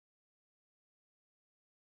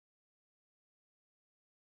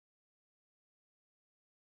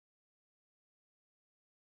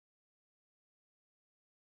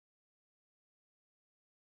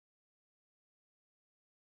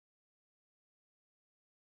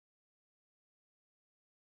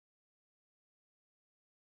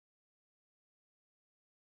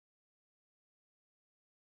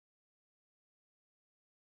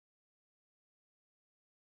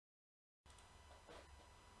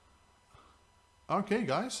Okay,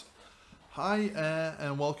 guys. Hi,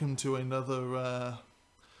 and welcome to another, I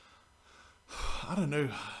don't know,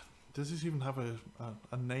 does this even have a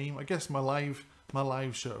name? I guess my live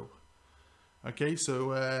show. Okay,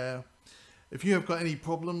 so if you have got any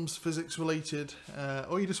problems, physics related,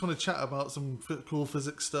 or you just want to chat about some cool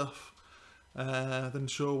physics stuff, then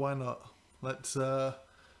sure, why not? Let's do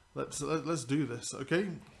this, okay?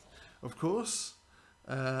 Of course.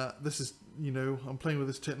 This is, I'm playing with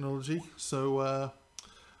this technology, so I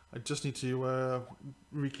just need to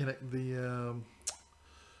reconnect the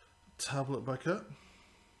tablet back up.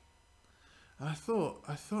 And I thought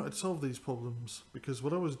I'd solve these problems, because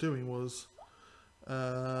what I was doing was,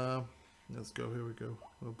 let's go, here we go,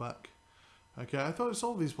 we're back. Okay, I thought I'd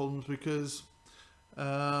solve these problems because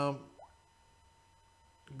one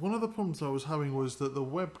of the problems I was having was that the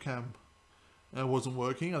webcam wasn't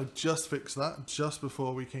working. I just fixed that just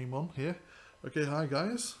before we came on here. Okay, hi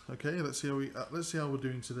guys. Okay, let's see how we're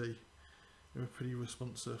doing today. We're pretty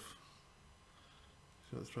responsive.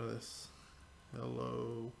 So let's try this.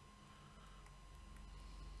 Hello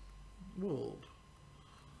world.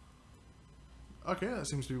 Okay, that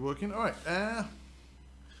seems to be working. All right. I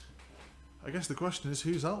guess the question is,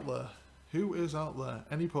 who's out there? Who is out there?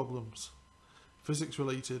 Any problems? Physics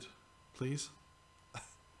related, please.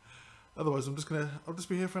 Otherwise, I'll just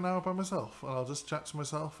be here for an hour by myself, and I'll just chat to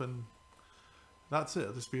myself, and that's it.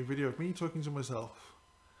 It'll just be a video of me talking to myself.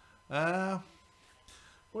 What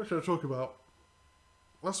should I talk about?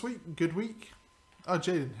 Last week, good week. Oh,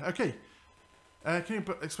 Jaden. Okay. Can you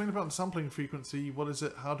explain about the sampling frequency? What is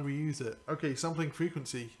it? How do we use it? Okay, sampling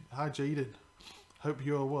frequency. Hi, Jaden. Hope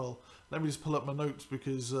you're well. Let me just pull up my notes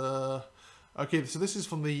because. Okay, so this is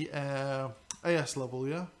from the AS level,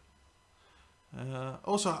 yeah.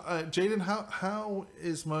 Also, Jaden, how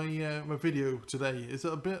is my my video today? Is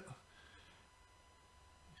it a bit?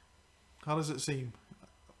 How does it seem?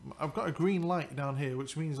 I've got a green light down here,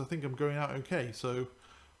 which means I think I'm going out okay. So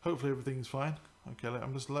hopefully everything's fine. Okay, let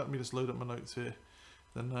me just load up my notes here.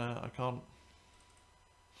 Then I can't.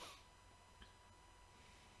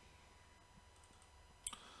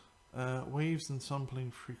 Waves and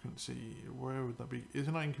sampling frequency. Where would that be?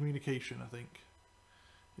 Isn't that in communication? I think.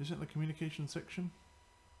 Is it in the communication section?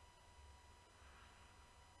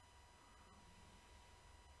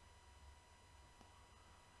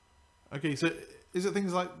 Okay, so is it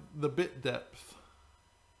things like the bit depth?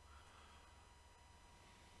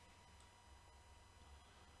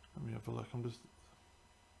 Let me have a look. I'm just.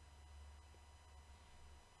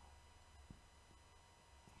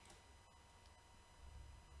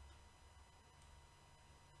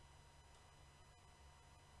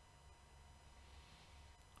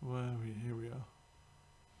 Here we are.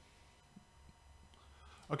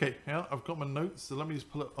 Okay, yeah, I've got my notes, so let me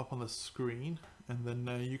just pull it up on the screen, and then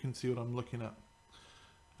you can see what I'm looking at.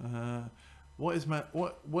 What is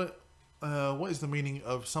the meaning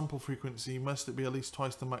of sample frequency? Must it be at least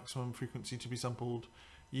twice the maximum frequency to be sampled?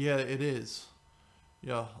 Yeah, it is.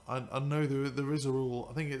 Yeah, I know there is a rule.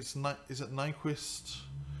 I think is it Nyquist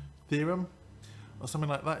theorem or something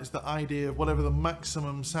like that? It's the idea of whatever the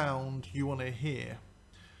maximum sound you want to hear.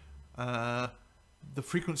 The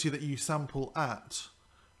frequency that you sample at,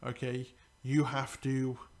 okay, you have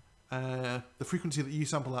to, the frequency that you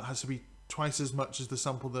sample at has to be twice as much as the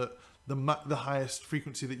sample that the highest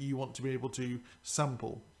frequency that you want to be able to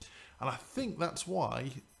sample. And I think that's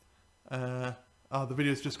why, the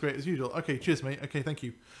video is just great as usual. Okay, cheers mate, okay, thank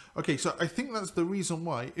you. Okay, so I think that's the reason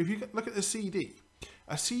why, if you look at the CD,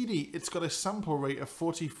 it's got a sample rate of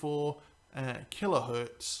 44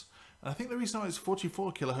 kilohertz. And I think the reason why it's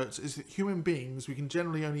 44 kilohertz is that human beings, we can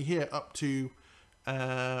generally only hear up to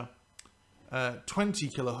 20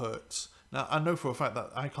 kilohertz. Now, I know for a fact that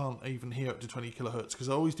I can't even hear up to 20 kilohertz because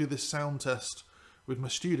I always do this sound test with my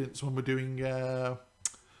students when we're doing, I'm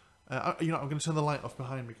going to turn the light off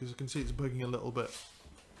behind me because you can see it's bugging a little bit.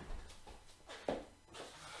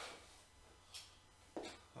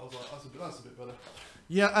 That's a bit better.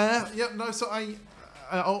 Yeah, no, so I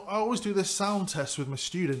always do this sound test with my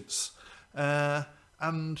students,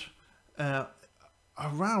 and around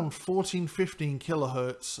 14-15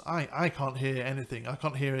 kilohertz, I can't hear anything. I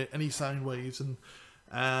can't hear any sound waves, and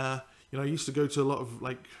I used to go to a lot of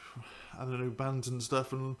I don't know, bands and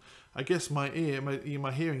stuff, and I guess my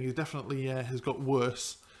hearing is definitely has got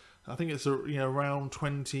worse. I think it's around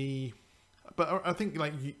 20, but I think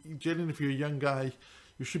Jaden, if you're a young guy,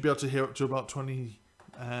 you should be able to hear up to about 20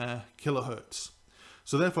 kilohertz.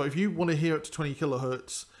 So therefore, if you want to hear up to 20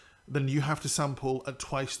 kilohertz, then you have to sample at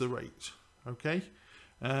twice the rate, okay?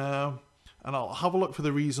 And I'll have a look for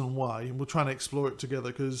the reason why, and we'll try and explore it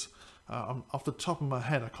together, because off the top of my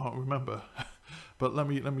head, I can't remember. but let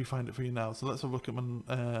me find it for you now. So let's have a look at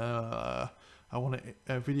my. I want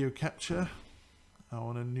a video capture. I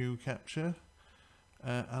want a new capture,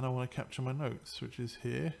 and I want to capture my notes, which is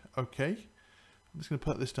here. Okay, I'm just going to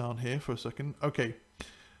put this down here for a second. Okay,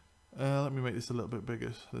 let me make this a little bit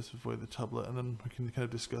bigger. Let's avoid the tablet, and then we can kind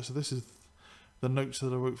of discuss. So this is the notes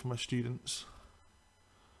that I wrote for my students.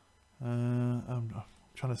 I'm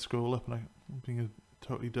trying to scroll up, and I'm being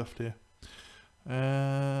totally duffed here.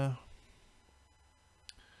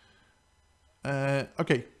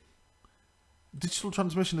 Okay. Digital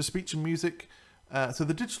transmission of speech and music. So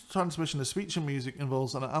the digital transmission of speech and music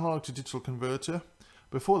involves an analog to digital converter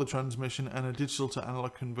before the transmission and a digital to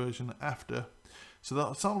analog conversion after. So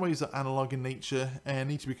the sound waves are analog in nature and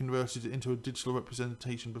need to be converted into a digital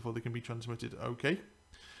representation before they can be transmitted. Okay.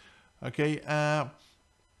 Okay.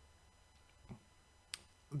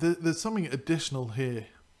 There's something additional here.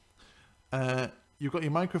 You've got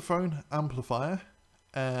your microphone, amplifier,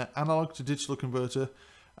 analog to digital converter,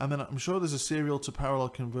 and then I'm sure there's a serial to parallel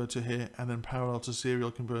converter here, and then parallel to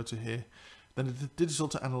serial converter here. Then a digital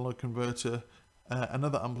to analog converter,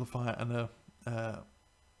 another amplifier, and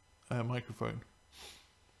a microphone.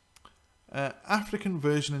 After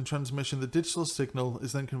conversion and transmission, the digital signal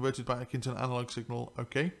is then converted back into an analog signal.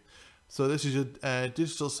 Okay, so this is your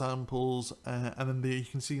digital samples, and then you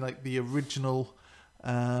can see like the original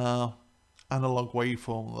analog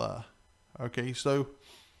waveform there. Okay, so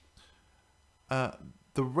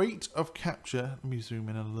the rate of capture, let me zoom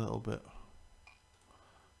in a little bit,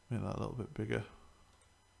 make that a little bit bigger.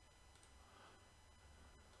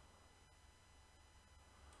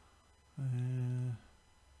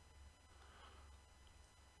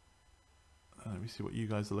 Let me see what you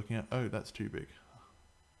guys are looking at. Oh, that's too big.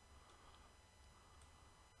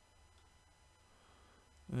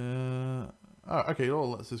 Oh, okay,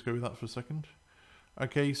 well, let's just go with that for a second.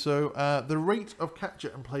 Okay, so the rate of capture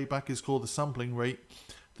and playback is called the sampling rate.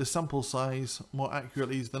 The sample size, more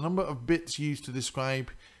accurately, is the number of bits used to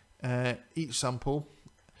describe each sample.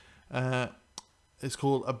 It's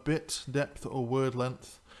called a bit depth or word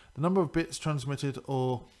length. The number of bits transmitted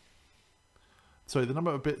the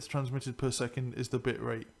number of bits transmitted per second is the bit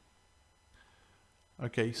rate.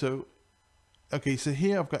 Okay, so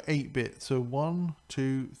here I've got 8 bits. So 1,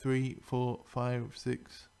 2, 3, 4, 5,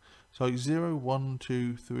 6. So 0, 1,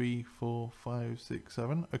 2, 3, 4, 5, 6,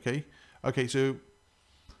 7. Okay. Okay, so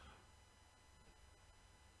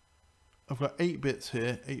I've got 8 bits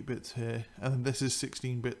here, and then this is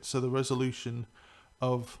 16 bits. So the resolution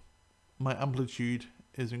of my amplitude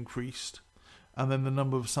is increased. And then the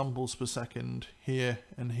number of samples per second here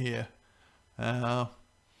and here. So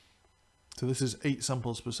this is 8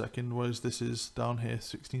 samples per second, whereas this is down here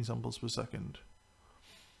 16 samples per second.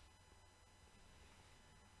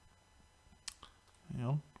 Hang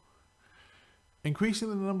on. Increasing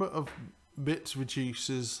the number of bits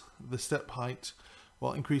reduces the step height,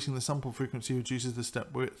 while increasing the sample frequency reduces the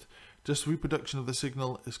step width. Just reproduction of the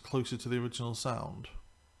signal is closer to the original sound.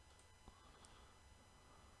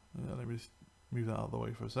 Yeah, let me just move that out of the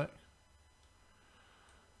way for a sec.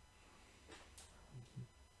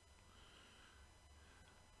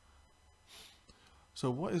 So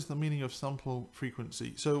what is the meaning of sample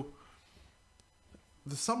frequency? So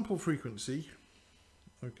the sample frequency,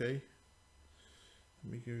 okay,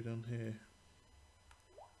 let me go down here.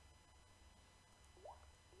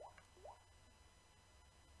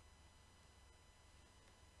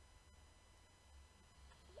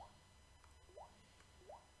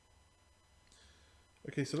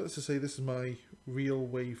 Okay, so let's just say this is my real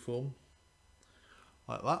waveform,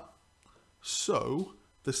 like that. So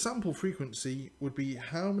the sample frequency would be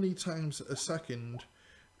how many times a second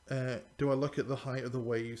do I look at the height of the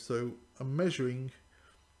wave. So I'm measuring,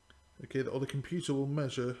 okay, or the computer will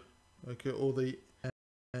measure, okay, or the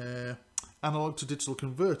analog to digital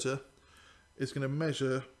converter is going to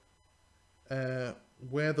measure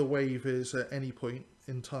where the wave is at any point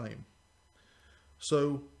in time.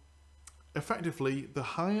 So effectively, the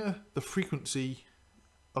higher the frequency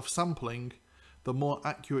of sampling, the more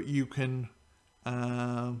accurate you can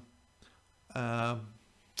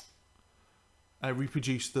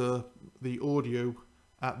reproduce the audio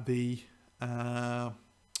at the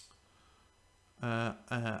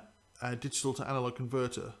digital to analog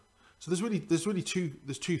converter. So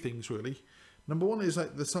there's two things really. Number one is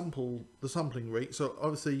like the sampling rate. So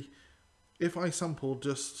obviously, if I sample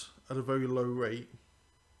just at a very low rate,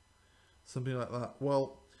 something like that.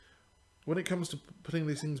 Well, when it comes to putting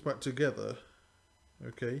these things back together,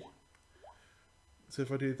 okay. So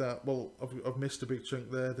if I do that, well, I've missed a big chunk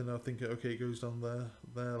there. Then I think, okay, it goes down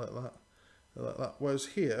there, like that, like that. Whereas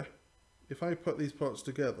here, if I put these parts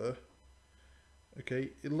together, okay,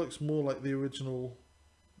 it looks more like the original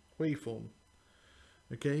waveform.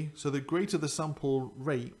 Okay, so the greater the sample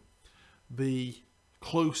rate, the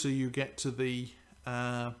closer you get to the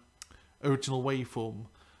original waveform.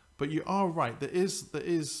 But you are right, there is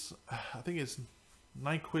I think it's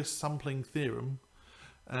Nyquist sampling theorem.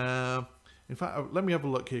 In fact, let me have a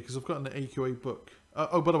look here because I've got an AQA book.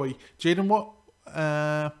 Oh, by the way, Jaden,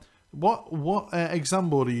 what exam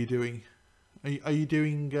board are you doing? Are you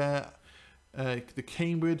doing the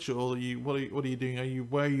Cambridge, or what are you doing?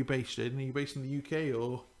 Where are you based, Jaden? Are you based in the UK,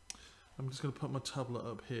 or I'm just going to put my tablet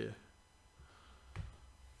up here.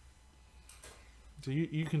 So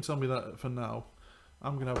you can tell me that for now.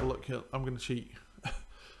 I'm going to have a look here. I'm going to cheat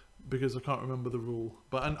because I can't remember the rule.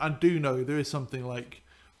 But I do know there is something like,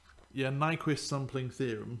 yeah, Nyquist sampling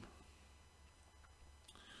theorem.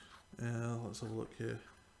 Let's have a look here.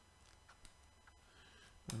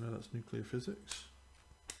 I know that's nuclear physics,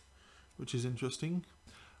 which is interesting.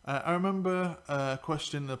 I remember a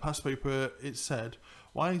question in the past paper. It said,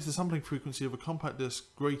 why is the sampling frequency of a compact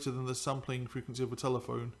disc greater than the sampling frequency of a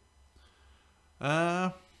telephone?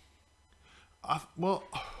 Well,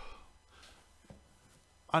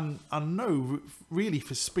 I know really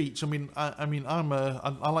for speech. I mean, I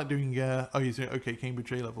like doing. Oh, you say okay,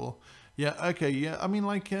 Cambridge A-level. Yeah, okay, yeah. I mean,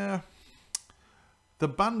 like the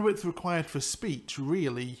bandwidth required for speech,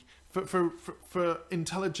 really, for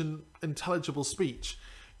intelligible speech,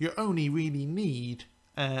 you only really need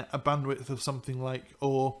a bandwidth of something like,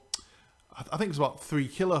 or I think it's about 3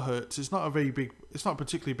 kilohertz. It's not a very big. It's not a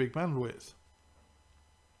particularly big bandwidth.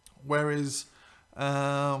 Whereas, you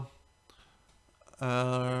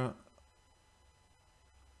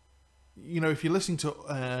know, if you're listening to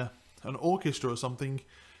an orchestra or something,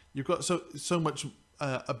 you've got so much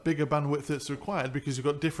a bigger bandwidth that's required because you've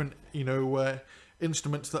got different, you know,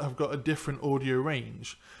 instruments that have got a different audio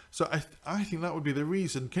range. So I think that would be the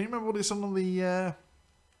reason. Can you remember what it's on the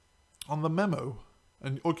memo?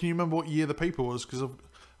 Or can you remember what year the paper was? Because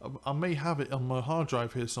I may have it on my hard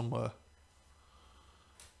drive here somewhere.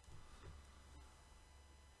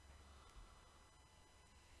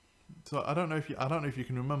 So I don't know if you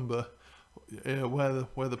can remember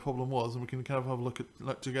where the problem was, and we can kind of have a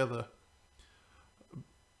look together.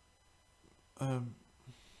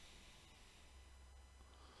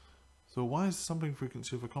 So why is the sampling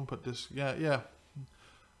frequency of a compact disc? Yeah.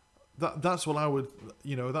 That's what I would,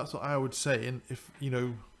 you know, that's what I would say. And if, you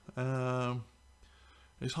know,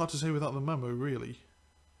 it's hard to say without the memo, really.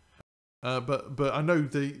 But I know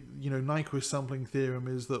the, you know, Nyquist sampling theorem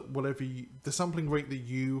is that whatever the sampling rate that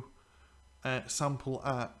you sample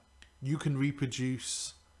at, you can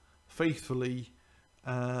reproduce faithfully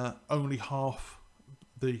only half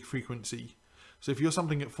the frequency. So if you're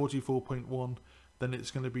sampling at 44.1, then it's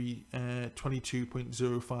going to be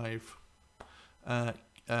 22.05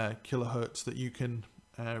 kilohertz that you can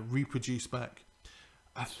reproduce back.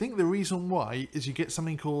 I think the reason why is you get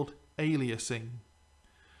something called aliasing.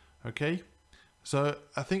 Okay, so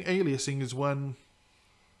I think aliasing is when,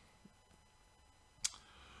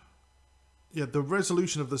 yeah, the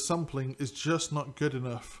resolution of the sampling is just not good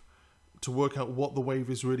enough to work out what the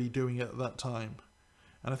wave is really doing at that time.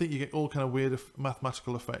 And I think you get all kind of weird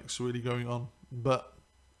mathematical effects really going on, but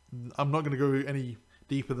I'm not going to go any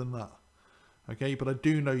deeper than that. Okay, but I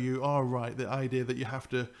do know you are right. The idea that you have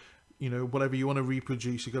to, you know, whatever you want to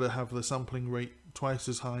reproduce, you got to have the sampling rate twice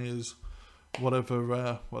as high as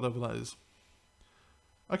whatever that is.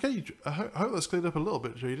 Okay, I hope that's cleared up a little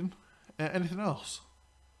bit, Jaden. Anything else?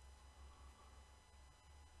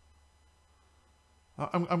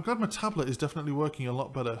 I'm glad my tablet is definitely working a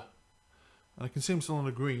lot better. And I can see I'm still on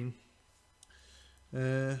the green.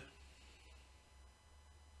 That's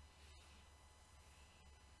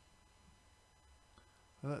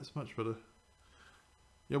much better.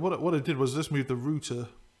 Yeah, what I did was just move the router.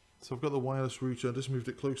 So I've got the wireless router, I just moved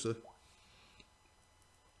it closer.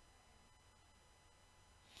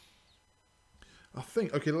 I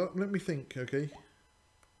think, okay, let me think, okay.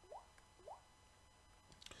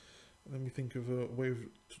 Let me think of a wave.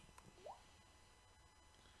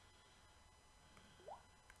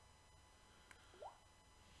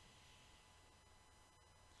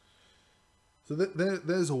 So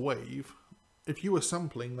there's a wave. If you were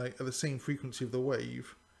sampling like at the same frequency of the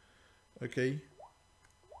wave, okay.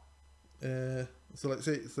 So like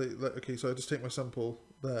say like, okay, so I just take my sample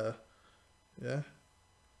there, yeah.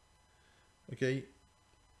 Okay,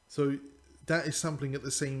 so that is sampling at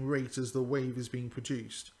the same rate as the wave is being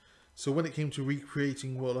produced. So when it came to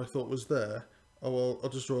recreating what I thought was there, oh well, I'll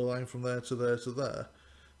just draw a line from there to there to there.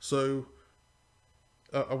 So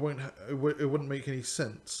it wouldn't make any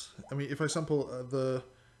sense. I mean, if I sample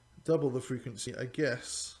double the frequency, I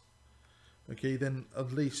guess, okay, then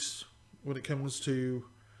at least when it comes to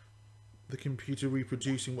the computer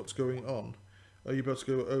reproducing what's going on, are you about to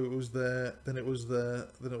go, oh, it was there, then it was there,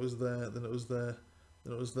 then it was there, then it was there,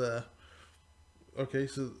 then it was there. Okay,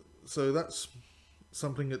 so that's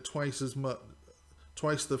something at twice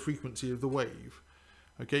the frequency of the wave.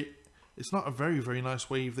 Okay, it's not a very nice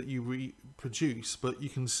wave that you reproduce, but you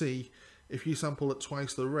can see if you sample at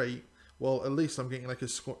twice the rate, well, at least I'm getting like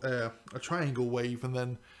a triangle wave, and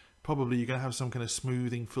then probably you're going to have some kind of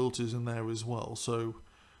smoothing filters in there as well. So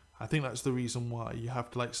I think that's the reason why you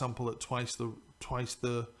have to like sample at twice the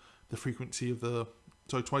frequency of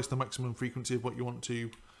twice the maximum frequency of what you want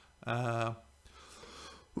to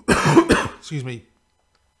excuse me,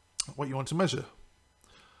 what you want to measure.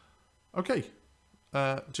 Okay,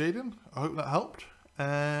 Jaden, I hope that helped.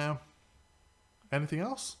 Anything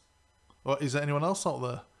else? Or is there anyone else out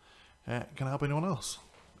there? Can I help anyone else?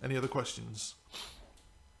 Any other questions?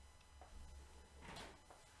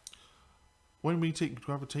 When we take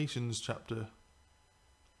gravitation's chapter?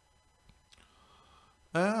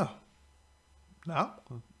 Now?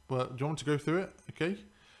 Well, do you want to go through it? Okay.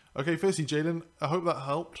 Okay, firstly, Jaden, I hope that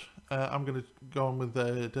helped. I'm going to go on with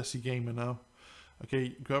Desi Gamer now.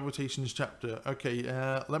 Okay, gravitation's chapter. Okay,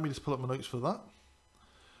 let me just pull up my notes for that.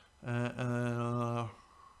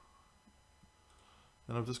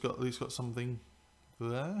 And I've just got at least got something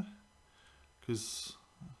there, because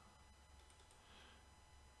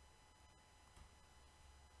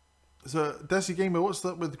so Desi Gamer, what's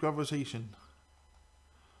up with gravitation?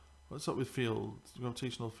 What's up with fields,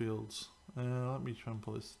 gravitational fields? Let me try and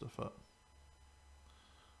pull this stuff up.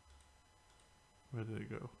 Where did it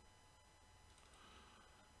go?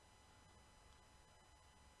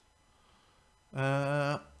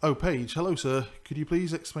 Oh, Paige, hello sir. Could you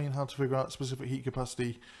please explain how to figure out specific heat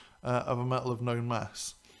capacity of a metal of known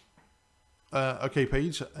mass? Okay,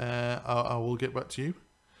 Paige, I will get back to you.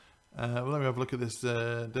 Let me have a look at this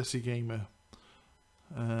Desi Gamer.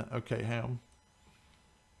 Okay, hang on.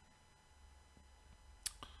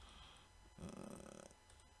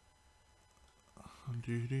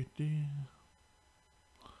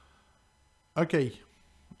 Okay,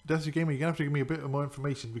 Desi Gamer, you're gonna have to give me a bit more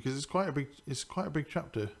information because it's quite a big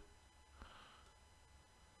chapter.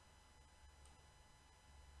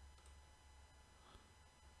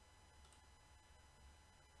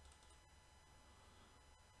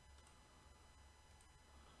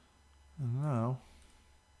 And now,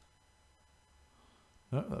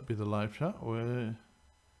 no, that'd be the live chat. Where?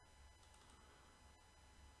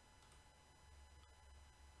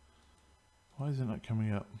 Why is it not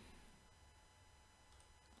coming up?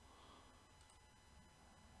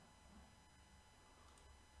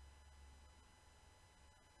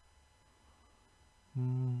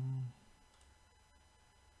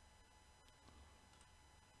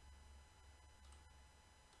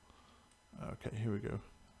 Okay, here we go.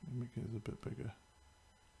 Make it a bit bigger.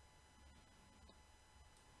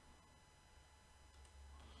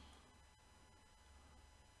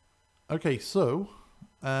 Okay, so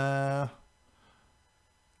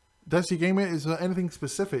Desi Gamer, is there anything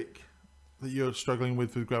specific that you're struggling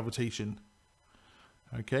with gravitation?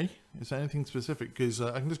 Okay, is there anything specific? Because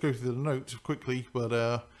I can just go through the notes quickly,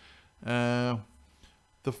 but the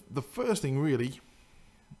first thing really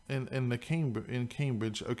in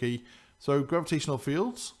Cambridge, okay, so gravitational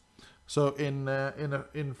fields. So in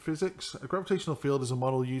physics, a gravitational field is a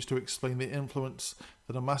model used to explain the influence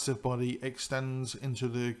that a massive body extends into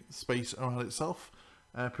the space around itself,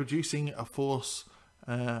 producing a force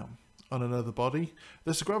on another body.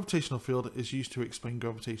 This gravitational field is used to explain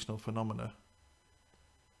gravitational phenomena.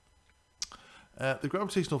 The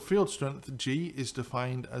gravitational field strength, G, is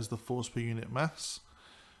defined as the force per unit mass.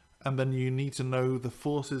 And then you need to know the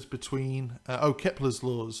forces between... Kepler's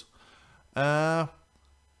laws. I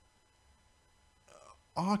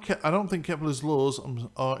don't think Kepler's laws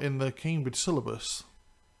are in the Cambridge syllabus.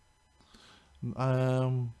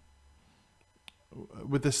 With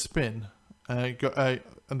the spin. And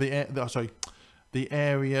the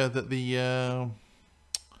area that the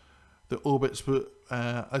orbits,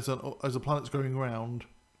 as a planet's going around,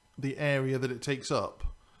 the area that it takes up.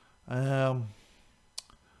 I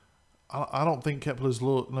don't think Kepler's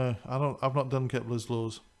law. No, I've not done Kepler's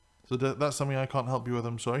laws, so that's something I can't help you with.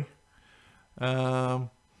 I'm sorry. Desi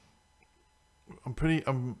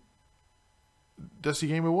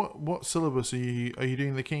Gamer, what syllabus are you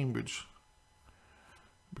doing the Cambridge?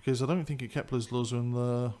 Because I don't think Kepler's laws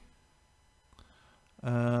are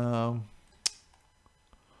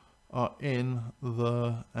in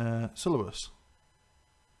the syllabus.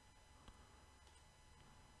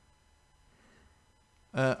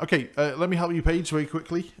 Okay, let me help you, Paige, very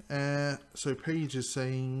quickly. So Paige is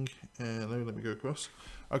saying, let me go across.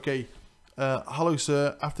 Okay, hello,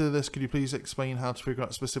 sir. After this, could you please explain how to figure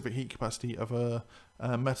out specific heat capacity of a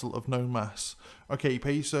metal of known mass? Okay,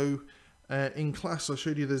 Paige. So in class, I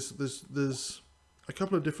showed you there's a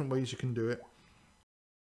couple of different ways you can do it.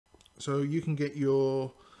 So you can get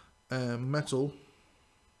your metal.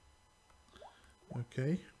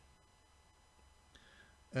 Okay.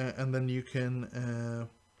 And then you can,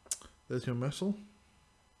 there's your metal.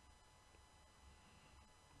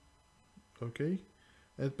 Okay.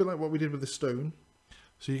 It's a bit like what we did with the stone.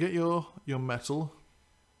 So you get your metal.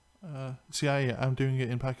 See, I'm doing it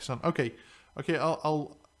in Pakistan. Okay. Okay,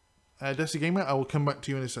 I'll Desi Gamer, I will come back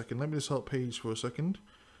to you in a second. Let me just help Paige for a second.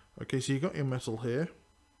 Okay, so you got your metal here.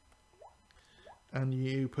 And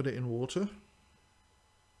you put it in water.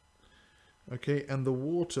 Okay, and the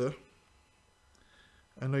water,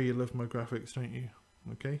 I know you love my graphics, don't you?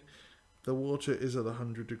 Okay, the water is at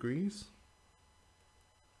 100 degrees.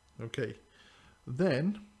 Okay,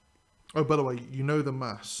 then, oh, by the way, you know the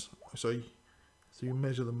mass. So you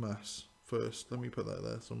measure the mass first. Let me put that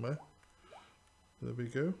there somewhere. There we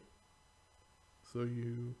go. So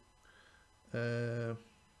you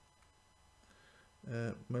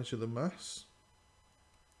measure the mass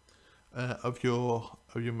of your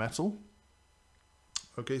metal.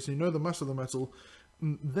 Okay, so you know the mass of the metal.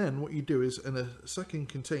 Then what you do is in a second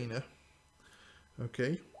container,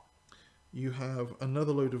 okay, you have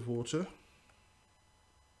another load of water.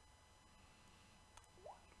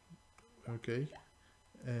 Okay,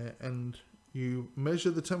 and you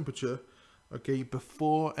measure the temperature, okay,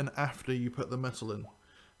 before and after you put the metal in.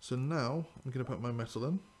 So now I'm going to put my metal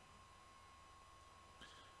in.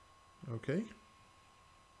 Okay.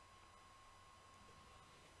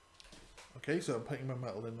 Okay, so I'm putting my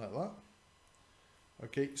metal in like that.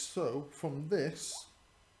 Okay, so from this,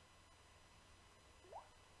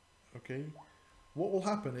 okay, what will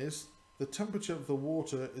happen is the temperature of the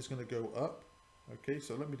water is going to go up. Okay,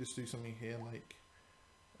 so let me just do something here like,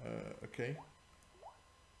 okay.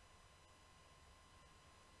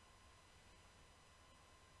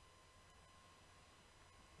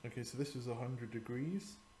 Okay, so this is 100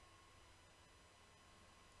 degrees.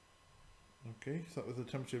 Okay, so that was the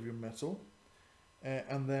temperature of your metal.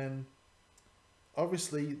 And then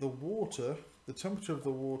obviously the water, the temperature of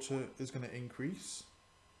the water is going to increase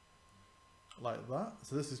like that.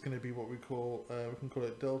 So this is going to be what we call, we can call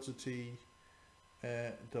it delta T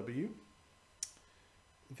W.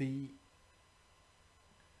 The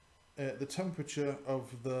temperature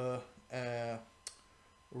of the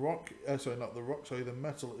rock, sorry, not the rock, sorry, the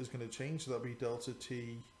metal is going to change. So that'll be delta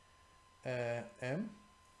T M.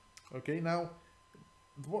 Okay, now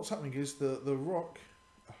what's happening is the rock,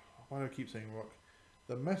 why do I keep saying rock?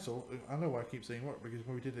 The metal, I know why I keep saying rock, because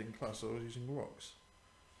when we did it in class I was using rocks.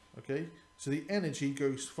 Okay, so the energy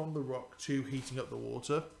goes from the rock to heating up the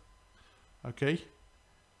water. Okay,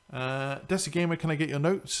 Desi Gamer, can I get your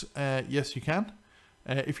notes? Yes, you can.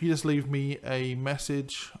 If you just leave me a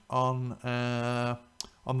message on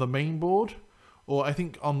the main board, or I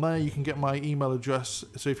think on there you can get my email address.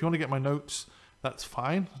 So if you want to get my notes, that's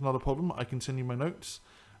fine, not a problem. I can send you my notes,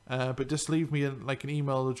 but just leave me like an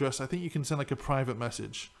email address. I think you can send like a private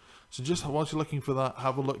message. So just whilst you're looking for that,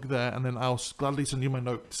 have a look there, and then I'll gladly send you my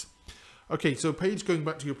notes. Okay, so Paige, going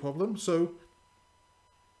back to your problem. So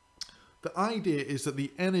the idea is that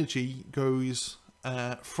the energy goes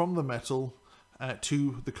from the metal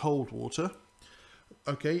to the cold water.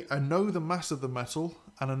 Okay, I know the mass of the metal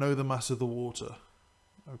and I know the mass of the water.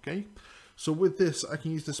 Okay, so with this I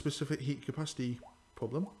can use the specific heat capacity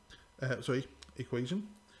problem, equation,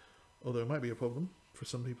 although it might be a problem for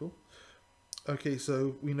some people. Okay,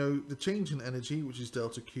 so we know the change in energy, which is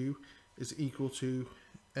delta Q, is equal to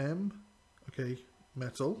M, okay,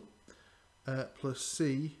 metal, plus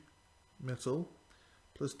C, metal,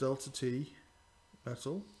 plus delta T,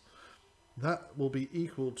 metal. That will be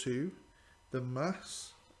equal to the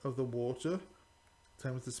mass of the water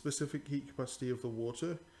times the specific heat capacity of the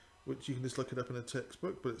water, which you can just look it up in a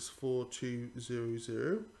textbook, but it's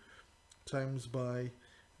 4200, times by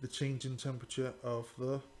the change in temperature of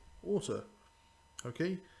the water.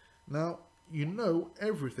 Okay, now you know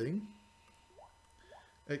everything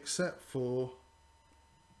except for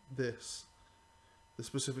this, the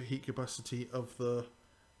specific heat capacity of the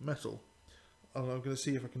metal. And I'm going to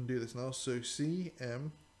see if I can do this now. So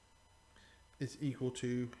Cm is equal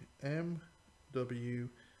to MW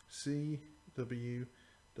CW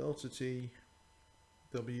delta T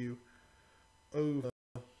W over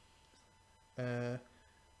the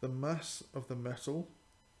mass of the metal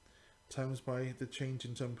times by the change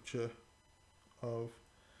in temperature of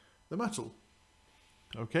the metal.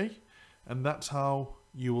 Okay, and that's how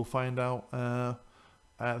you will find out the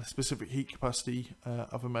specific heat capacity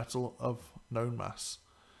of a metal of known mass.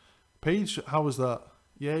 Paige, how was that?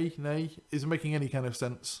 Yay, nay? Is it making any kind of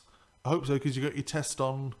sense? I hope so, because you got your test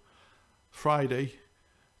on Friday.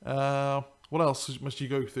 What else must you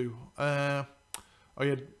go through? Oh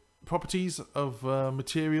yeah, properties of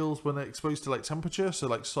materials when they're exposed to like temperature, so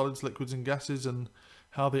like solids, liquids and gases, and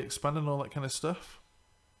how they expand and all that kind of stuff.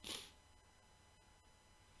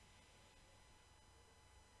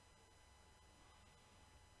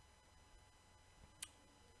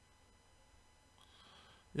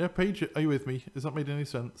 Yeah, Paige, are you with me? Has that made any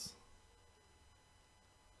sense?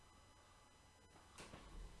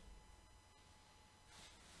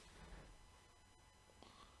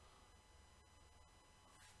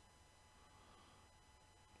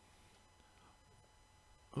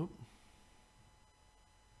 Oh.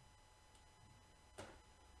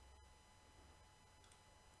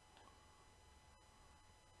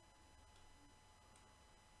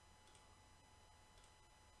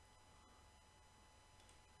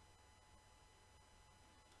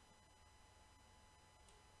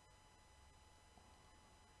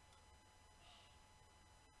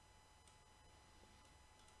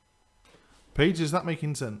 Paige, is that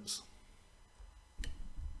making sense?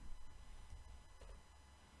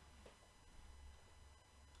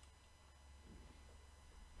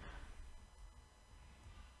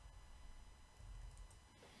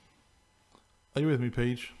 Are you with me,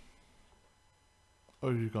 Paige? Oh,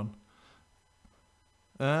 you've gone.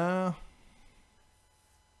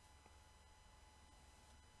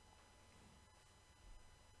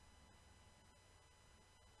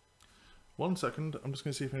 One second, I'm just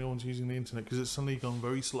going to see if anyone's using the internet, because it's suddenly gone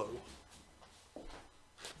very slow.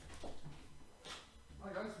 Hi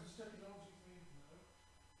guys, I'm just checking no one's using the internet.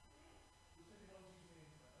 Just checking no one's using the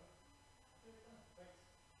internet. Okay, thanks.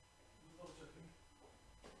 Just double checking.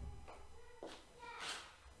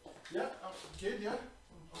 Yeah, kid, yeah.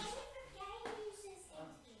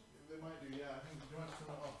 They might do, yeah. I think they might turn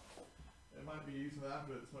it off. It might be using the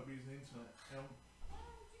adverts, might be using the internet.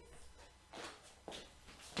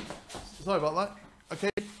 Sorry about that.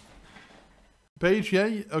 Okay. Paige,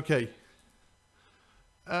 yeah? Okay.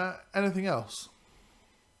 Anything else?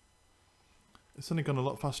 It's suddenly gone a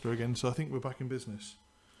lot faster again, so I think we're back in business.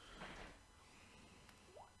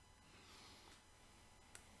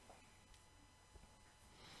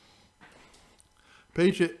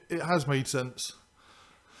 Paige, it has made sense.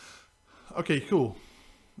 Okay, cool.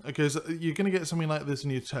 Okay, so you're going to get something like this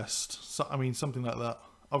in your test. So, I mean, something like that.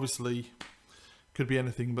 Obviously, could be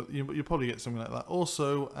anything, but you'll probably get something like that.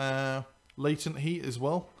 Also, latent heat as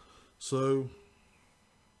well. So,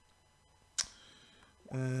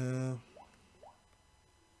 where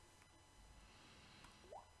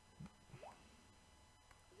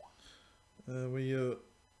you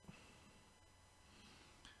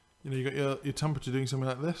got your temperature doing something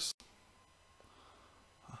like this.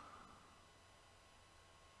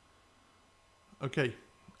 Okay.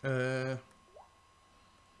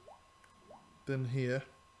 Then here.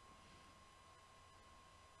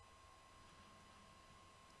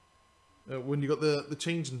 When you got the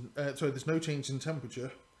change in, sorry, there's no change in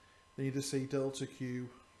temperature, then you just say delta Q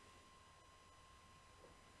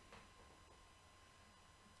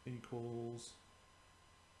equals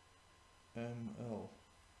ML.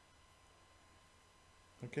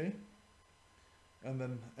 Okay, and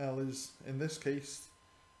then L is, in this case,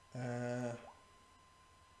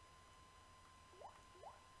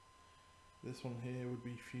 this one here would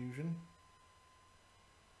be fusion.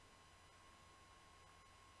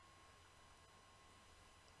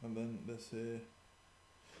 And then this here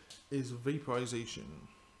is vaporization.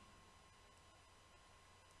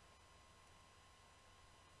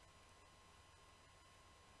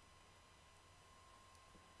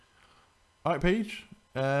 All right, Paige.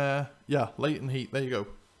 Yeah, latent heat. There you go.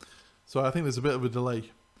 So I think there's a bit of a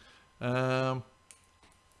delay.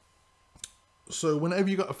 So whenever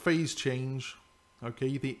you got a phase change,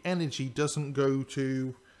 okay, the energy doesn't go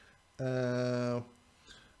to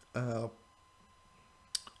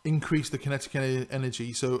increase the kinetic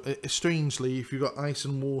energy. So strangely, if you've got ice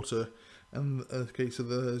and water, and okay, so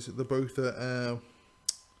they're both at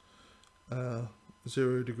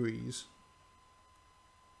 0 degrees.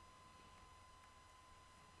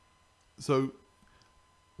 So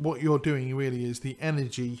what you're doing really is the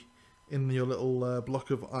energy in your little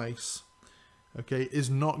block of ice, okay, is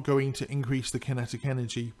not going to increase the kinetic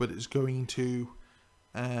energy, but it's going to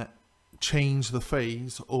change the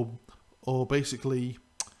phase, or basically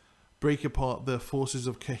break apart the forces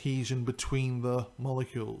of cohesion between the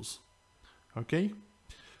molecules. Okay,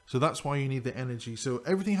 so that's why you need the energy. So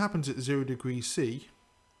everything happens at 0 degrees C.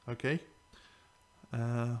 Okay.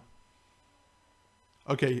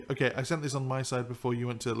 Okay, I sent this on my side before you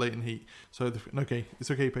went to latent heat. So, okay,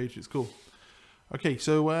 it's okay, Paige, it's cool. Okay,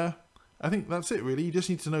 so I think that's it, really. You just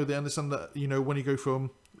need to understand that, you know, when you go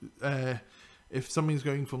from, if something's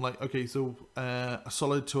going from like, okay, so a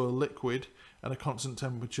solid to a liquid at a constant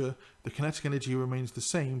temperature, the kinetic energy remains the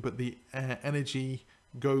same, but the energy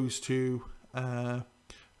goes to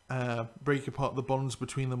break apart the bonds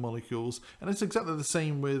between the molecules. And it's exactly the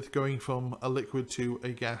same with going from a liquid to a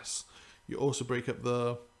gas. You also break up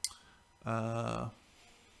the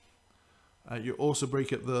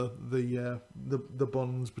the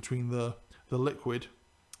bonds between the liquid,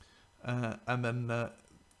 and then the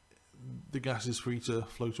gas is free to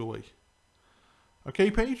float away.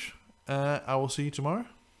 Okay, Paige, I will see you tomorrow,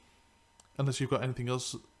 unless you've got anything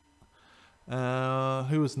else.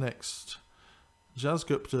 Who is next? Jazz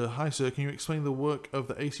Gupta. Hi sir, can you explain the work of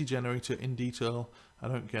the AC generator in detail? I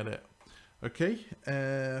don't get it. Okay,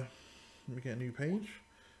 let me get a new page.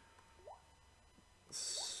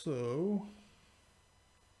 So,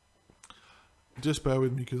 just bear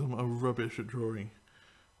with me because I'm a rubbish at drawing.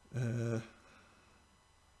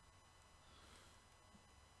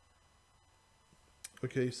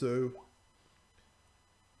 Okay, so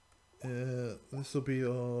this will be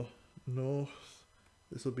our north,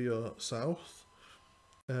 this will be our south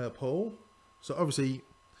pole. So obviously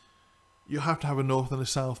you have to have a north and a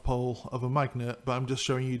south pole of a magnet, but I'm just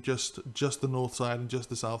showing you just the north side and just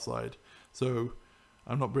the south side. So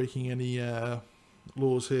I'm not breaking any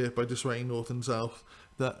laws here by just writing north and south.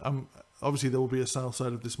 That obviously there will be a south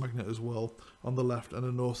side of this magnet as well on the left, and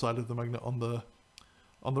a north side of the magnet on the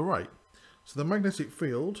right. So the magnetic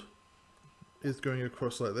field is going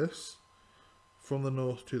across like this, from the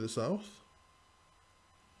north to the south.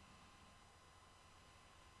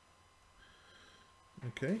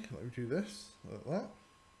 Okay, let me do this, like that.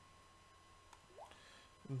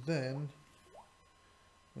 Then,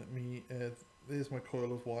 let me, there's my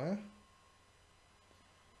coil of wire.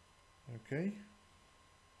 Okay.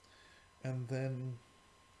 And then,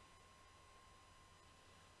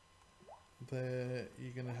 there,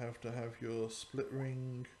 you're going to have your split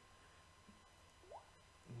ring.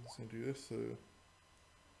 I'm just going to do this, so.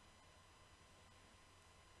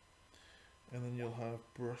 And then you'll have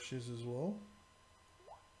brushes as well.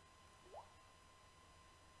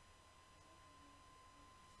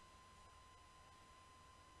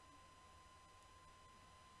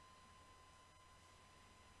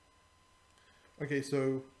 Okay,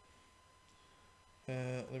 so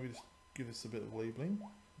let me just give this a bit of labeling.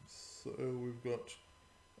 So we've got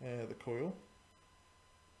the coil,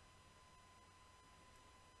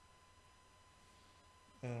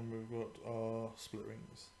 and we've got our split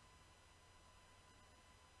rings.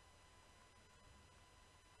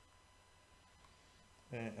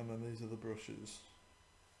 And then these are the brushes,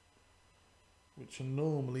 which are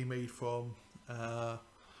normally made from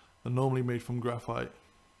graphite.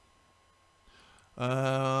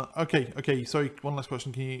 Okay, sorry, one last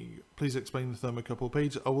question. Can you please explain the thermocouple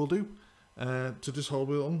page? I will do. So just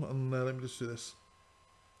hold it on, and let me just do this.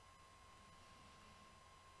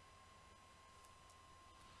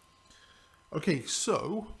 Okay,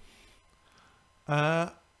 so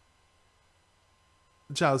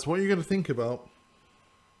Jazz, what you're going to think about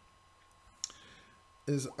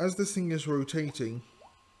is, as this thing is rotating,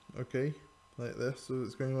 okay, like this, so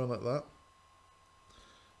it's going on like that,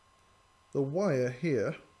 the wire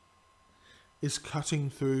here is cutting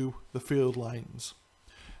through the field lines.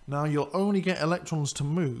 Now you'll only get electrons to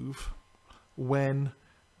move when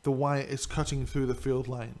the wire is cutting through the field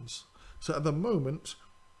lines. So at the moment,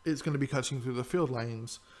 it's going to be cutting through the field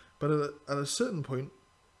lines, but at a certain point,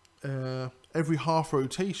 every half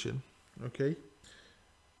rotation, okay,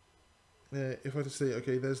 if I just say,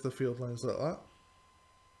 okay, there's the field lines like that.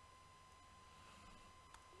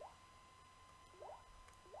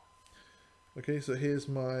 Okay, so here's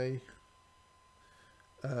my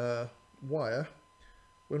wire.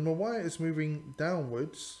 When my wire is moving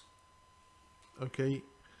downwards, okay,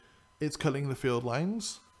 it's cutting the field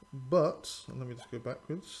lines, but, and let me just go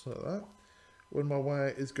backwards like that. When my wire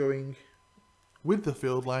is going with the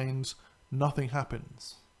field lines, nothing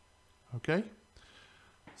happens. Okay,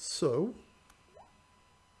 so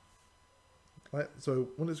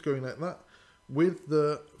when it's going like that with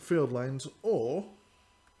the field lines, or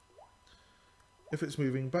if it's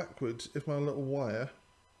moving backwards, if my little wire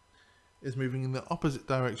is moving in the opposite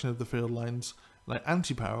direction of the field lines, like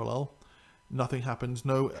anti-parallel, nothing happens.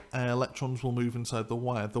 No electrons will move inside the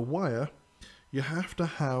wire. The wire, you have to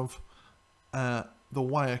have the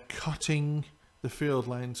wire cutting the field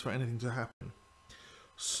lines for anything to happen.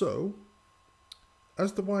 So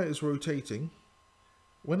as the wire is rotating,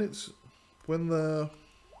 when the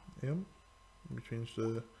let me change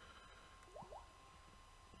the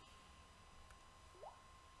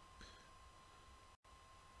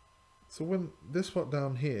so when this part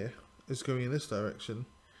down here is going in this direction,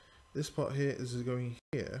 this part here is going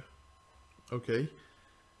here, okay,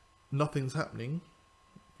 nothing's happening,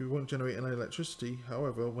 you won't generate any electricity.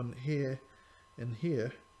 However, when here and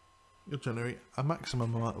here, you'll generate a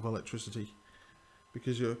maximum amount of electricity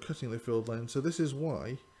because you're cutting the field line. So this is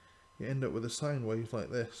why you end up with a sine wave like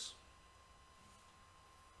this.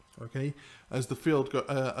 Okay, as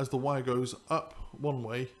the wire goes up one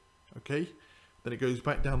way, okay, then it goes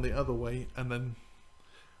back down the other way, and then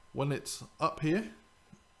when it's up here,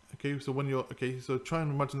 okay, so when you're so try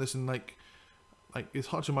and imagine this in like it's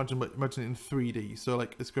hard to imagine, but imagine it in 3D. So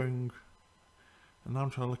like it's going, and now I'm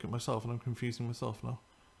trying to look at myself and I'm confusing myself now.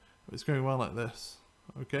 It's going around like this,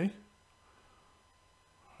 okay?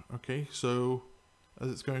 Okay, so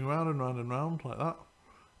as it's going round and round and round like that,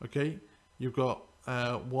 okay, you've got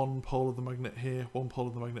one pole of the magnet here, one pole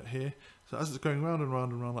of the magnet here. So as it's going round and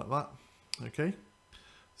round and round like that, okay,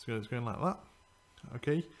 so it's going like that,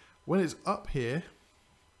 okay. When it's up here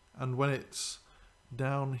and when it's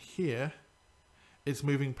down here, it's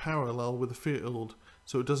moving parallel with the field,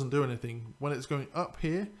 so it doesn't do anything. When it's going up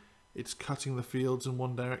here, it's cutting the fields in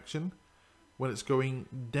one direction. When it's going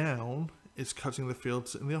down, it's cutting the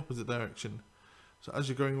fields in the opposite direction. So as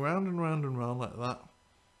you're going round and round and round like that,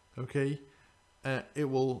 okay, it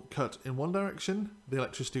will cut in one direction, the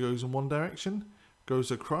electricity goes in one direction,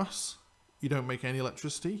 goes across, you don't make any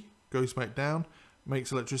electricity, goes back down,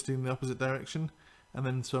 makes electricity in the opposite direction, and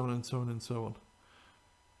then so on and so on and so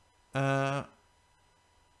on.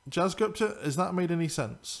 Jazzgupta, has that made any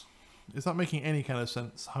sense? Is that making any kind of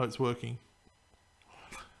sense, how it's working?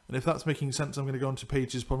 And if that's making sense, I'm going to go on to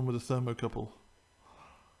Paige's problem with the thermocouple.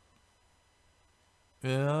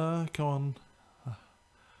 Yeah, come on.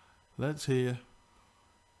 Let's hear.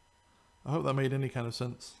 I hope that made any kind of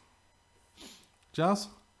sense. Jazz?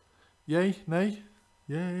 Yay? Nay?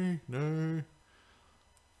 Yay? No?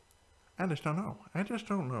 I just don't know. I just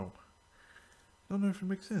don't know. Don't know if it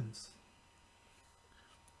makes sense.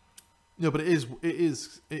 Yeah, but it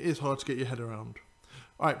is hard to get your head around.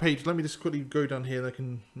 All right, Paige, let me just quickly go down here. I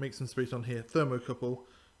can make some space on here. Thermocouple.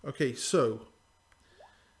 Okay, so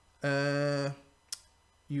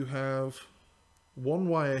you have one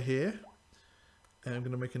wire here, and I'm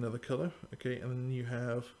going to make another color. Okay, and then you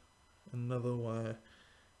have another wire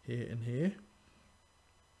here and here,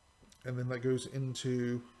 and then that goes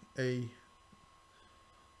into a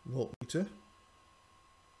voltmeter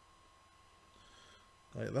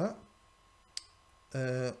like that.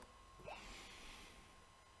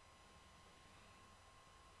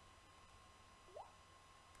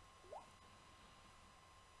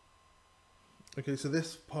 Okay, so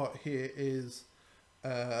this part here is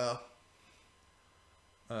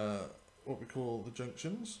what we call the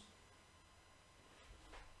junctions.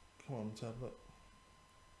 Come on, tablet.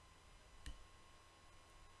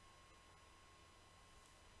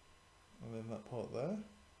 And then that part there.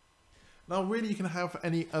 Now really you can have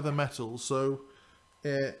any other metals, so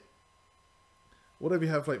whatever you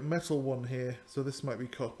have, like metal one here, so this might be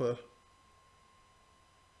copper.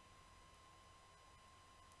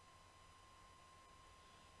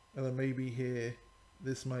 And then maybe here,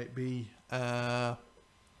 this might be, I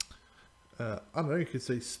don't know, you could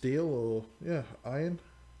say steel or, yeah, iron.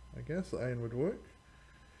 I guess iron would work.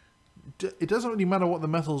 It doesn't really matter what the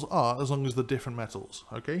metals are as long as they're different metals,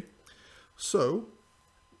 okay? So,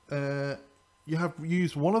 you have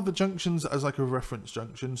used one of the junctions as like a reference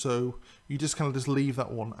junction, so you just kind of just leave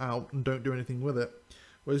that one out and don't do anything with it.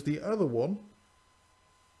 Whereas the other one,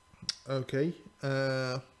 okay,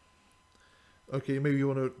 okay, maybe you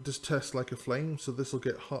want to just test like a flame, so this will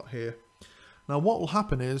get hot here. Now what will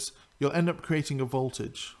happen is you'll end up creating a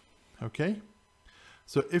voltage, okay?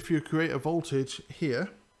 So if you create a voltage here,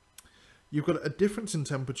 you've got a difference in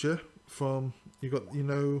temperature from, you've got, you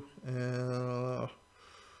know,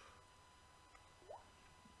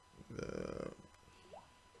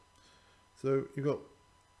 so you've got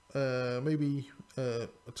maybe a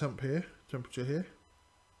temperature here,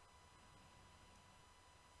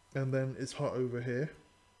 and then it's hot over here.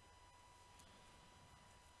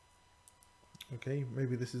 Okay,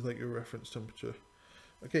 maybe this is like your reference temperature.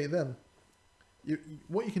 Okay, then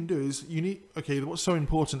what you can do is you need, okay, what's so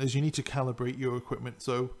important is you need to calibrate your equipment.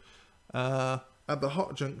 So at the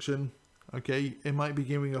hot junction, okay, it might be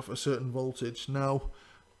giving off a certain voltage. Now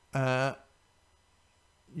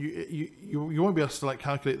you won't be able to like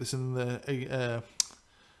calculate this in the.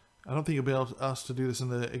 I don't think you'll be asked to do this in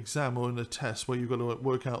the exam or in the test where you've got to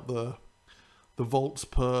work out the volts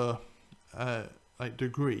per like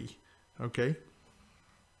degree, okay?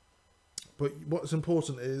 But what's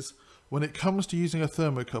important is when it comes to using a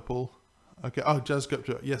thermocouple, okay, oh, Jazz got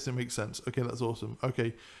to it. Yes, it makes sense. Okay, that's awesome.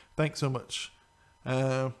 Okay, thanks so much.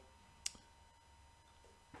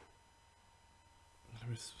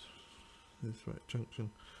 This right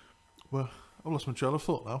junction. Well, I've lost my trail of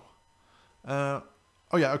thought now.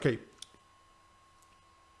 Oh yeah, okay.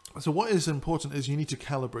 So what is important is you need to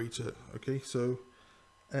calibrate it. Okay, so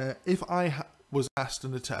if I was asked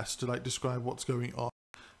in a test to like describe what's going on,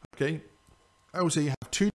 okay, I would say you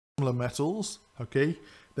have two similar metals. Okay,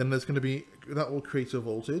 then there's going to be, that will create a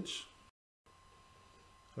voltage.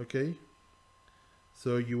 Okay,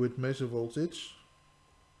 so you would measure voltage.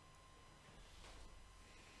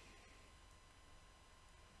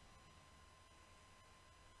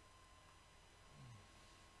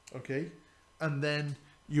 Okay, and then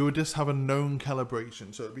you would just have a known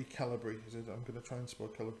calibration, so it'd be calibrated. I'm going to try and spell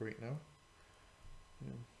calibrate now.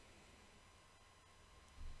 Yeah.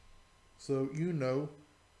 So you know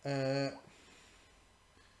the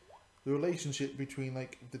relationship between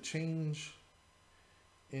like the change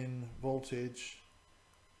in voltage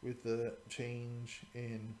with the change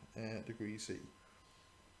in degree C.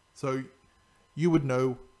 So you would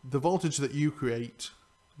know the voltage that you create,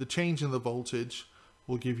 the change in the voltage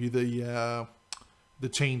will give you the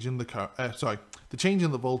change in the the change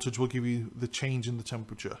in the voltage will give you the change in the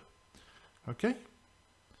temperature. Okay.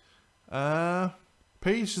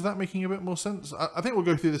 Paige, is that making a bit more sense? I think we'll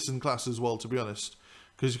go through this in class as well, to be honest,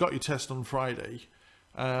 because you've got your test on Friday.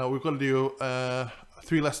 We've got to do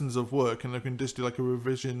 3 lessons of work, and we can just do like a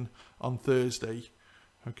revision on Thursday.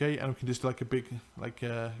 Okay, and we can just do like a big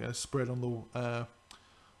spread on the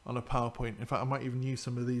on a PowerPoint. In fact, I might even use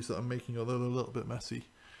some of these that I'm making, although they're a little bit messy.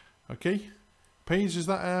 Okay, Paige, is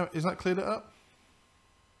that cleared it up?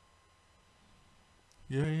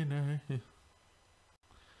 Yeah, you know. Yeah.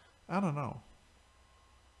 I don't know.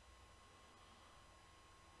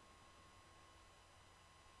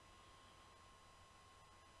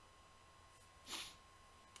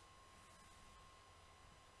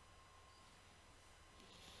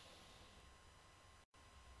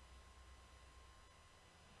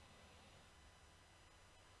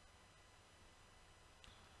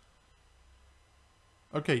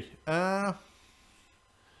 Okay,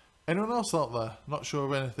 anyone else out there not sure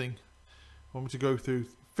of anything? Want me to go through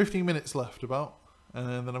 15 minutes left about,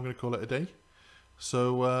 and then I'm going to call it a day.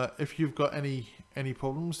 So if you've got any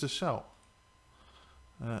problems, just shout.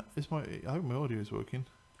 I hope my audio is working.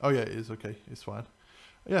 Oh yeah, it is. Okay, it's fine.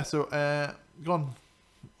 Yeah, so go on.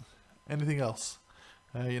 Anything else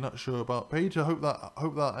you're not sure about? Paige, I hope that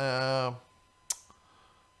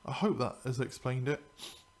has explained it.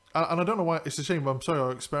 And I don't know why, it's a shame, but I'm sorry,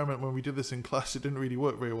 our experiment when we did this in class, it didn't really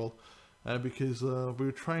work very well. Because we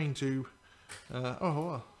were trying to... oh,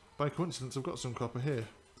 well, by coincidence, I've got some copper here.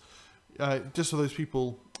 Just for those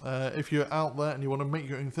people, if you're out there and you want to make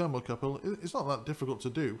your own thermocouple, it's not that difficult to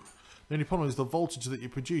do. The only problem is the voltage that you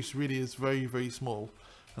produce really is very, very small.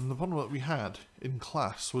 And the problem that we had in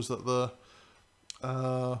class was that the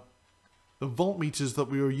voltmeters that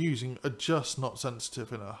we were using are just not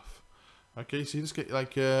sensitive enough. Okay, so you just get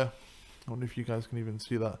like, I wonder if you guys can even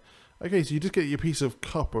see that. Okay, so you just get your piece of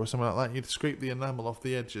copper or something like that, and you scrape the enamel off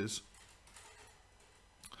the edges.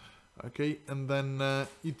 Okay, and then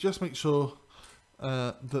you just make sure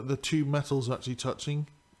that the two metals are actually touching,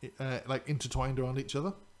 like intertwined around each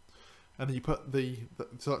other. And then you put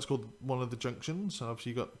so that's called one of the junctions, and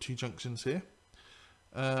obviously you've got 2 junctions here.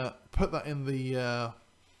 Put that in the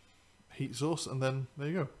heat source, and then there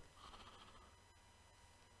you go.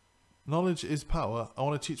 Knowledge is power. I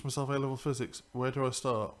want to teach myself A-level physics. Where do I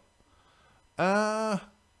start? Where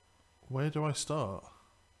do I start?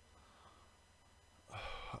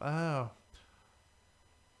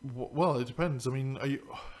 Well, it depends. I mean,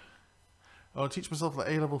 I'll teach myself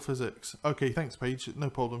the A-level physics. Okay, thanks, Paige. No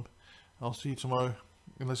problem. I'll see you tomorrow,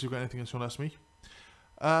 unless you've got anything else you want to ask me.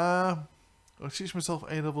 I'll teach myself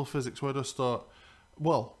A-level physics. Where do I start?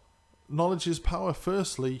 Well, knowledge is power.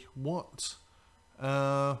 Firstly, what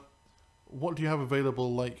do you have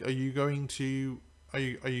available? Like, are you currently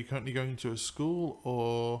going to a school,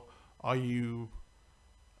 or are you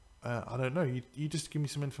I don't know, you just give me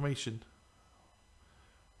some information.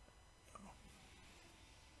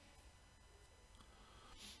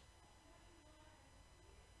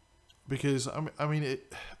 Because I mean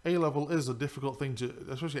A-level is a difficult thing to,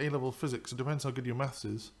 especially A-level physics. It depends how good your maths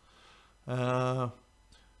is.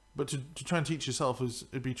 but to try and teach yourself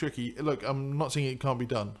it'd be tricky. Look, I'm not saying it can't be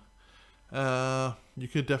done. You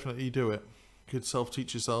could definitely do it. You could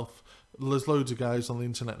self-teach yourself. There's loads of guys on the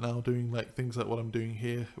internet now doing like things like what I'm doing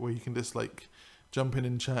here, where you can just like jump in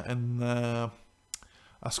and chat and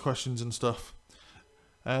ask questions and stuff.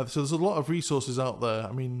 So there's a lot of resources out there.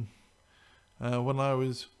 I mean, when I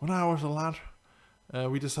was a lad,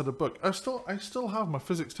 we just had a book. I still have my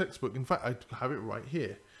physics textbook. In fact, I have it right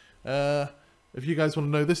here. If you guys want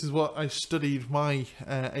to know, this is what I studied my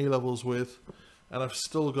A-levels with, and I've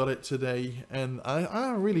still got it today. And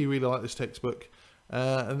I really, really like this textbook.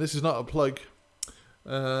 And this is not a plug,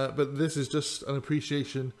 but this is just an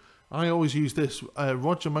appreciation. I always use this,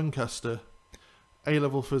 Roger Muncaster,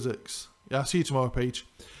 A-level physics. Yeah, I'll see you tomorrow, Paige.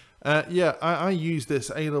 Yeah, I use this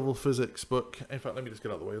A-level physics book. In fact, let me just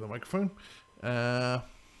get out of the way of the microphone.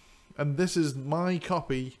 And this is my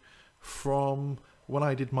copy from when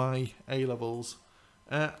I did my A-levels.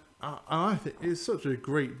 I think it's such a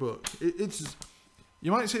great book. It's,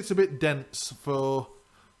 you might say it's a bit dense for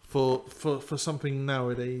something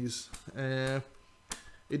nowadays.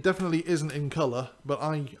 It definitely isn't in colour, but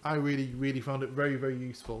I really, really found it very, very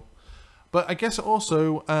useful. But I guess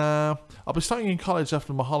also, I'll be starting in college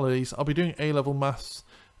after my holidays. I'll be doing A-level maths,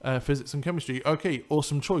 physics and chemistry. Okay,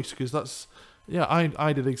 awesome choice, because that's, yeah,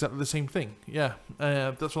 I did exactly the same thing. Yeah,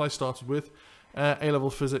 that's what I started with. A-level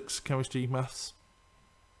physics, chemistry, maths.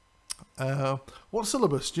 What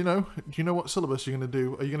syllabus? Do you know what syllabus you're going to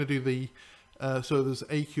do? Are you going to do the, so there's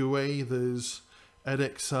AQA, there's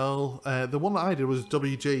Edexcel. The one that I did was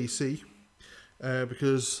WJEC.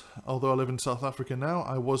 Because although I live in South Africa now,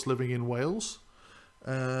 I was living in Wales.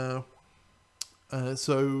 So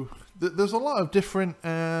there's a lot of different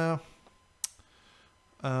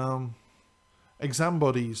exam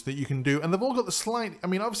bodies that you can do, and they've all got the slight, I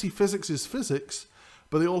mean, obviously physics is physics,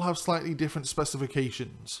 but they all have slightly different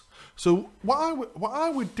specifications. So what I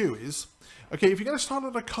would do is, okay, if you're going to start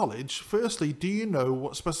at a college, firstly, do you know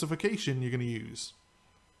what specification you're going to use?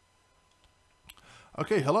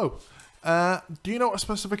 Okay, hello. Do you know what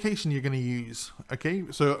specification you're going to use? Okay,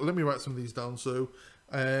 so let me write some of these down. So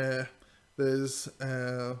there's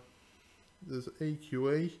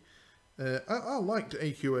AQA. I liked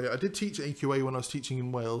AQA. I did teach AQA when I was teaching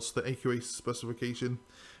in Wales, the AQA specification.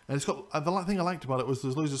 And it's got, the thing I liked about it was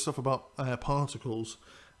there's loads of stuff about particles.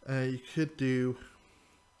 You could do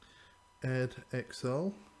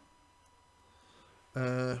Edexcel.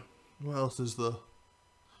 What else is there?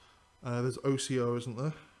 There's OCR, isn't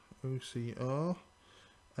there? OCR.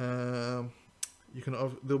 You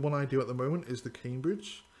can, the one I do at the moment is the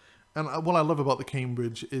Cambridge, and what I love about the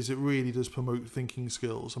Cambridge is it really does promote thinking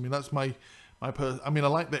skills. I mean, that's I mean, I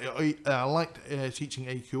like that. I liked teaching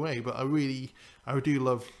AQA, but I do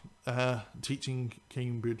love teaching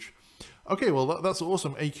Cambridge. Okay, well that's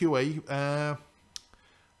awesome. AQA.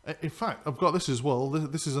 In fact, I've got this as well.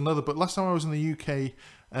 This is another. But last time I was in the UK,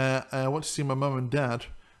 I went to see my mum and dad.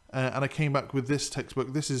 And I came back with this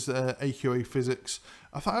textbook. This is AQA Physics.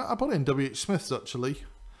 I put it in W.H. Smith's actually.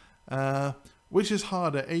 Which is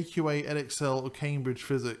harder, AQA, Edexcel, or Cambridge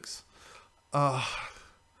Physics?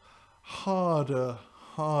 Harder.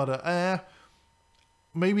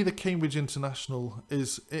 Maybe the Cambridge International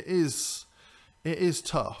is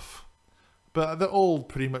tough, but they're all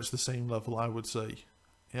pretty much the same level, I would say.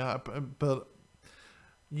 Yeah, but.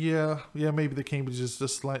 Yeah, maybe the Cambridge is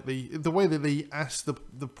just slightly, the way that they ask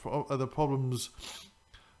the problems.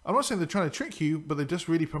 I'm not saying they're trying to trick you, but they just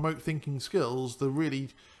really promote thinking skills. They're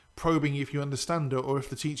really probing if you understand it, or if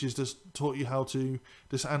the teachers just taught you how to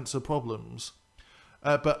just answer problems.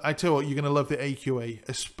 But I tell you what, you're going to love the AQA,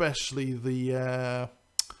 especially the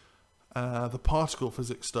particle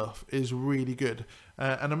physics stuff is really good.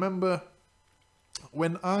 And I remember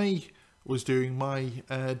when I was doing my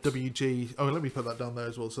WG. Oh, let me put that down there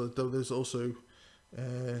as well. So there's also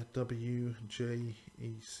WJEC.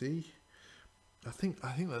 I think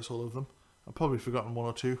that's all of them. I've probably forgotten one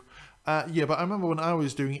or two. Yeah, but I remember when I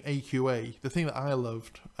was doing AQA, the thing that I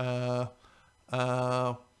loved, the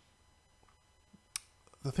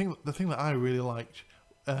thing that I really liked.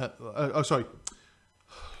 Oh, sorry,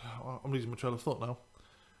 I'm losing my trail of thought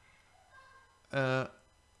now.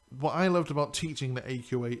 What I loved about teaching the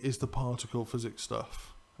AQA is the particle physics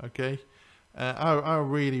stuff. Okay, I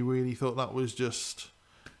really thought that was just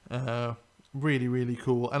really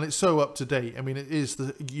cool, and it's so up to date. I mean, it is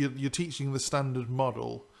you're teaching the standard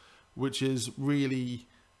model, which is really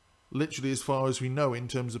literally as far as we know in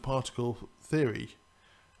terms of particle theory.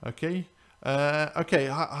 Okay, okay.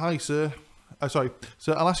 Hi, sir. Sorry.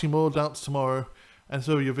 So I'll ask you more doubts tomorrow, and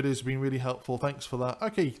so your videos have been really helpful. Thanks for that.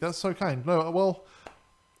 Okay, that's so kind. No, well.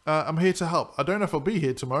 I'm here to help. I don't know if I'll be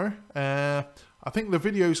here tomorrow. I think the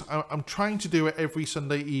videos, I'm trying to do it every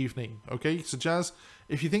Sunday evening. Okay, so Jazz,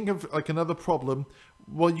 if you think of like another problem,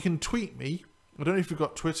 well, you can tweet me. I don't know if you've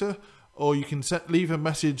got Twitter, or you can leave a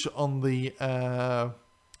message on the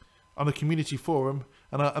community forum,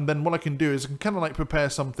 and then what I can do is I can kind of like prepare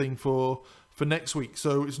something for next week.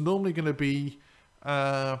 So it's normally going to be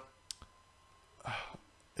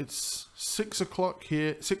it's 6 o'clock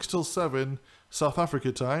here, 6 till 7 South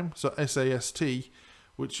Africa time, so SAST,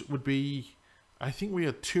 which would be, I think we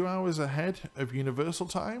are 2 hours ahead of Universal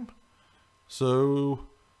Time, so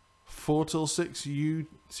 4 till 6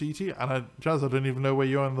 UCT, and Jazz, I don't even know where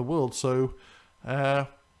you are in the world, so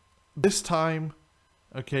this time,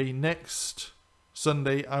 okay, next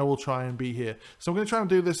Sunday I will try and be here. So I'm going to try and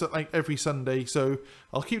do this at like every Sunday, so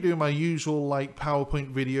I'll keep doing my usual like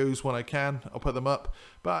PowerPoint videos when I can. I'll put them up,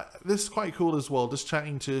 but this is quite cool as well, just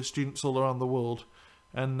chatting to students all around the world,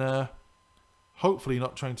 and hopefully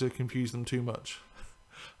not trying to confuse them too much.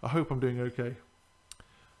 I hope I'm doing okay.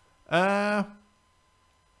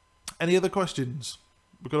 Any other questions?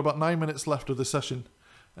 We've got about 9 minutes left of the session,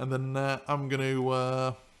 and then I'm going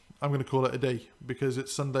to call it a day because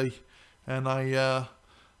it's Sunday, and I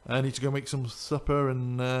need to go make some supper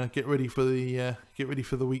and get ready for the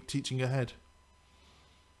week teaching ahead.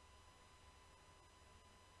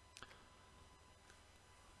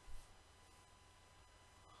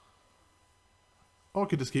 Oh, I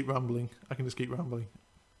could just keep rambling. I can just keep rambling.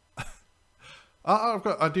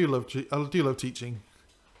 I do love teaching.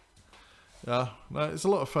 Yeah, no, it's a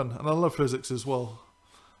lot of fun, and I love physics as well.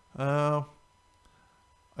 I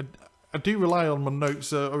do rely on my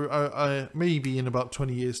notes. I maybe in about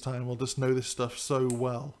 20 years' time, I'll just know this stuff so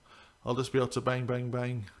well. I'll just be able to bang, bang,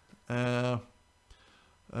 bang.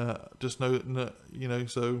 Just know, you know.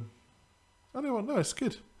 So I don't know. It's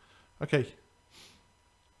good. Okay.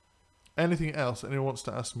 Anything else anyone wants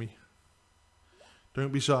to ask me?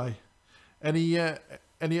 Don't be shy. Any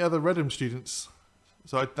other Redham students?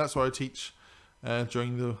 So that's why I teach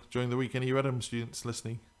during the week. Any Redham students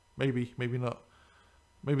listening? Maybe not.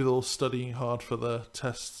 Maybe they're all studying hard for the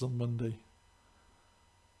tests on Monday.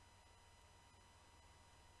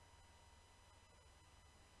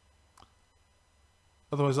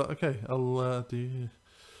 Otherwise, okay. I'll do.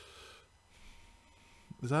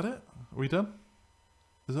 Is that it? Are we done?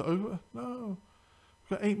 Is it over? No.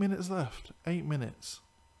 We've got 8 minutes left. 8 minutes.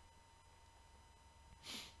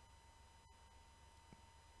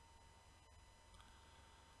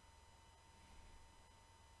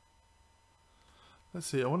 Let's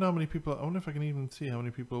see. I wonder how many people. I wonder if I can even see how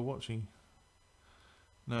many people are watching.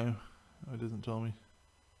 No, it doesn't tell me.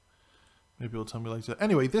 Maybe it'll tell me later.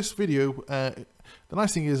 Anyway, this video. The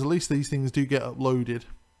nice thing is, at least these things do get uploaded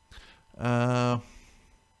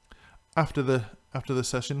after the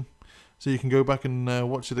session, so you can go back and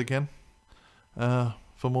watch it again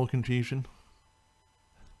for more confusion.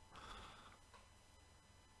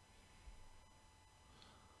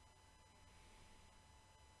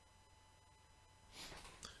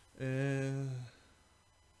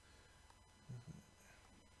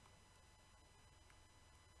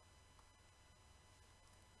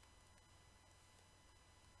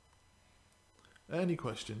 Any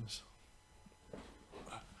questions?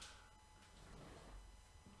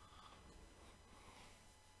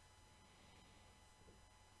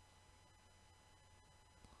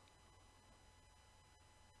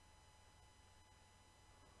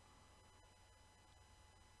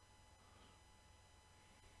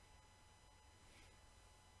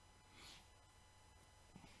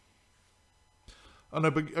 Oh no,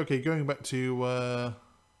 but okay, going back to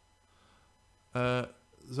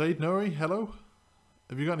Zaid Nori, hello?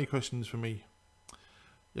 Have you got any questions for me?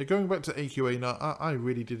 Yeah, going back to AQA now, I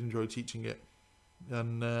really did enjoy teaching it,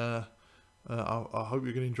 and I hope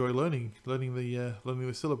you're going to enjoy learning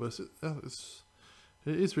the syllabus. It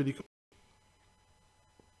is really cool.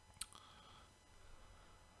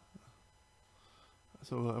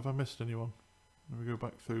 So have I missed anyone? Let me go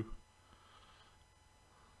back through.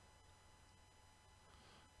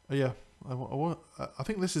 Oh, yeah, I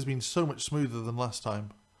think this has been so much smoother than last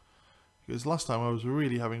time. Because last time I was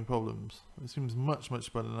really having problems. It seems much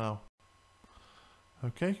better now.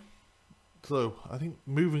 Okay, so I think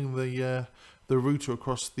moving the router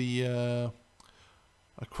across the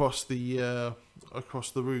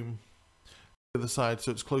room to the side,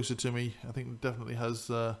 so it's closer to me, I think definitely has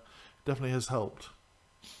helped.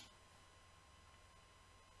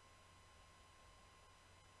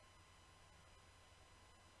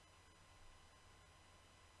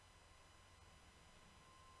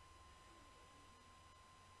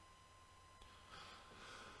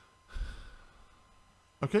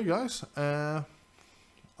 Okay, guys. I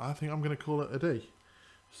think I'm going to call it a day.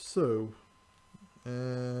 So,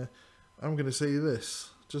 I'm going to say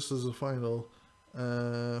this just as a final.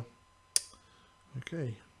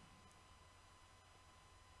 Okay.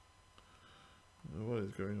 What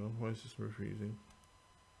is going on? Why is this refusing?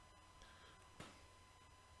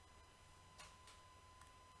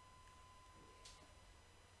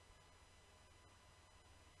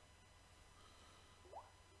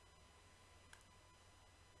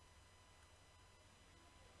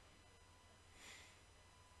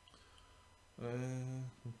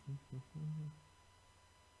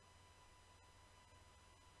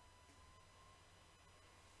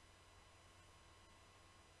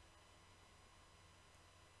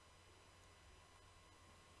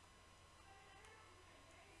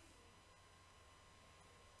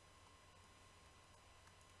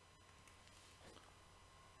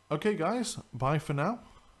 Okay, guys. Bye for now.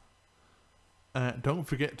 Don't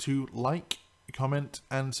forget to like, comment,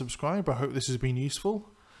 and subscribe. I hope this has been useful.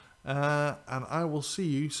 And I will see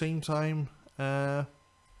you same time.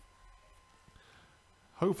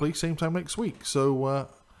 Hopefully, same time next week. So,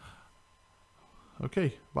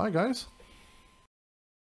 okay. Bye, guys.